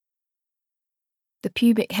The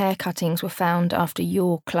pubic hair cuttings were found after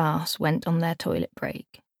your class went on their toilet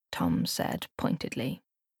break, Tom said pointedly.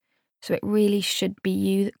 So it really should be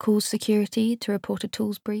you that calls security to report a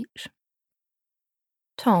tools breach?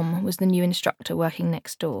 Tom was the new instructor working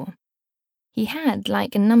next door. He had,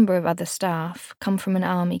 like a number of other staff, come from an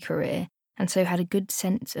army career and so had a good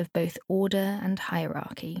sense of both order and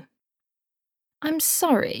hierarchy. "I'm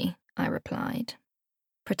sorry," I replied,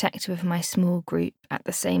 protective of my small group at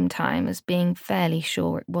the same time as being fairly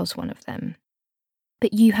sure it was one of them.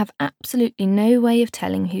 "But you have absolutely no way of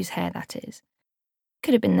telling whose hair that is.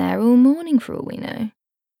 Could have been there all morning for all we know,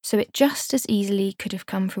 so it just as easily could have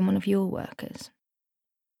come from one of your workers."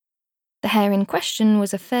 The hair in question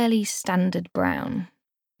was a fairly standard brown.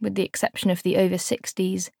 With the exception of the over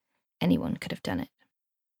 60s, anyone could have done it.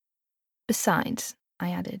 "Besides,"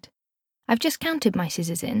 I added, "I've just counted my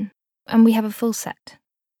scissors in, and we have a full set."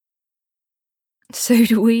 "So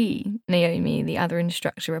do we," Naomi, the other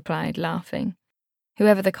instructor, replied, laughing.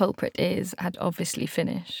 Whoever the culprit is had obviously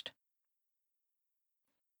finished.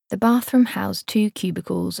 The bathroom housed 2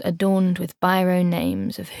 cubicles adorned with biro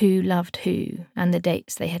names of who loved who and the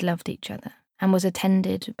dates they had loved each other, and was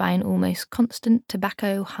attended by an almost constant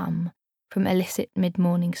tobacco hum from illicit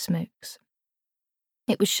mid-morning smokes.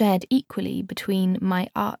 It was shared equally between my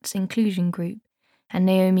arts inclusion group and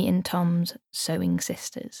Naomi and Tom's sewing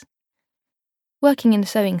sisters. Working in the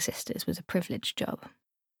Sewing Sisters was a privileged job.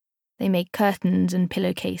 They made curtains and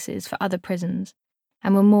pillowcases for other prisons,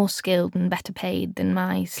 and were more skilled and better paid than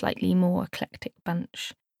my slightly more eclectic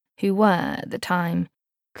bunch, who were, at the time,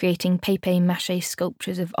 creating papier-mâché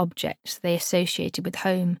sculptures of objects they associated with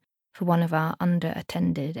home for one of our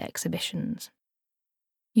under-attended exhibitions.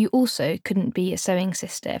 You also couldn't be a sewing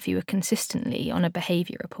sister if you were consistently on a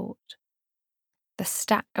behaviour report. The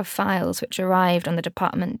stack of files which arrived on the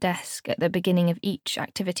department desk at the beginning of each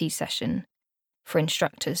activity session, for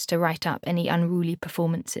instructors to write up any unruly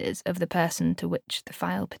performances of the person to which the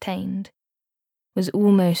file pertained, was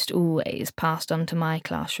almost always passed on to my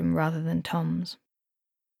classroom rather than Tom's.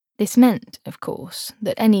 This meant, of course,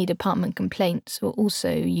 that any department complaints were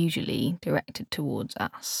also usually directed towards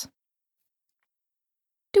us.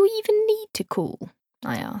 "Do we even need to call?"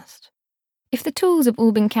 I asked. "If the tools have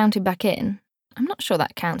all been counted back in, I'm not sure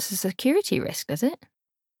that counts as a security risk, does it?"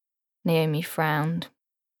 Naomi frowned.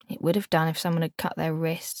 It would have done if someone had cut their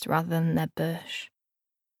wrists rather than their bush.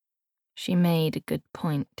 She made a good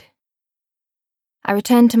point. I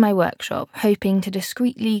returned to my workshop, hoping to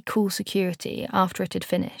discreetly call security after it had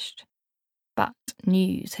finished. But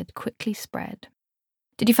news had quickly spread.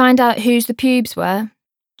 "Did you find out whose the pubes were?"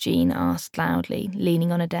 Jean asked loudly,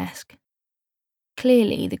 leaning on a desk.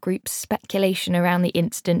 Clearly, the group's speculation around the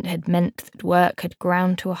incident had meant that work had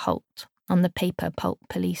ground to a halt on the paper pulp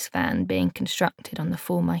police van being constructed on the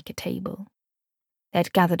Formica table. They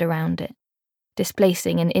had gathered around it,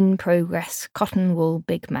 displacing an in-progress cotton wool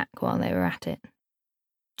Big Mac while they were at it.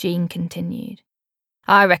 Jean continued.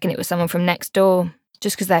 "I reckon it was someone from next door.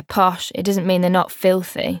 Just because they're posh, it doesn't mean they're not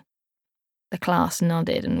filthy." The class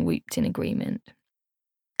nodded and whooped in agreement.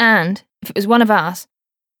 "And, if it was one of us,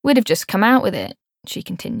 we'd have just come out with it," she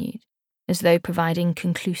continued, as though providing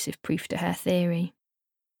conclusive proof to her theory.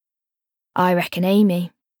 "I reckon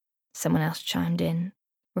Amy," someone else chimed in,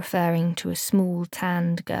 referring to a small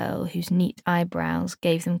tanned girl whose neat eyebrows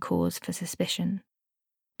gave them cause for suspicion.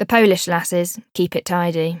 "The Polish lasses, keep it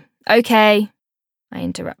tidy." "Okay," I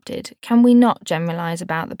interrupted, "can we not generalise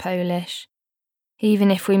about the Polish? Even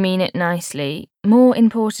if we mean it nicely. More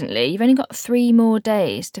importantly, you've only got 3 more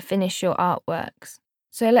days to finish your artworks,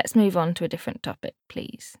 so let's move on to a different topic,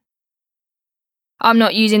 please." "I'm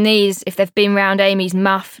not using these if they've been round Amy's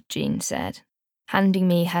muff," Jean said, handing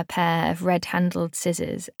me her pair of red-handled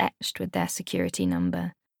scissors etched with their security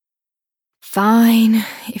number. "Fine.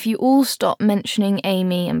 If you all stop mentioning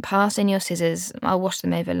Amy and pass in your scissors, I'll wash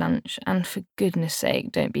them over lunch, and for goodness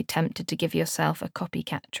sake, don't be tempted to give yourself a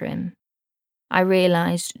copycat trim. I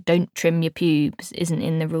realised don't trim your pubes isn't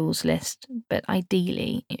in the rules list, but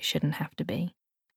ideally it shouldn't have to be."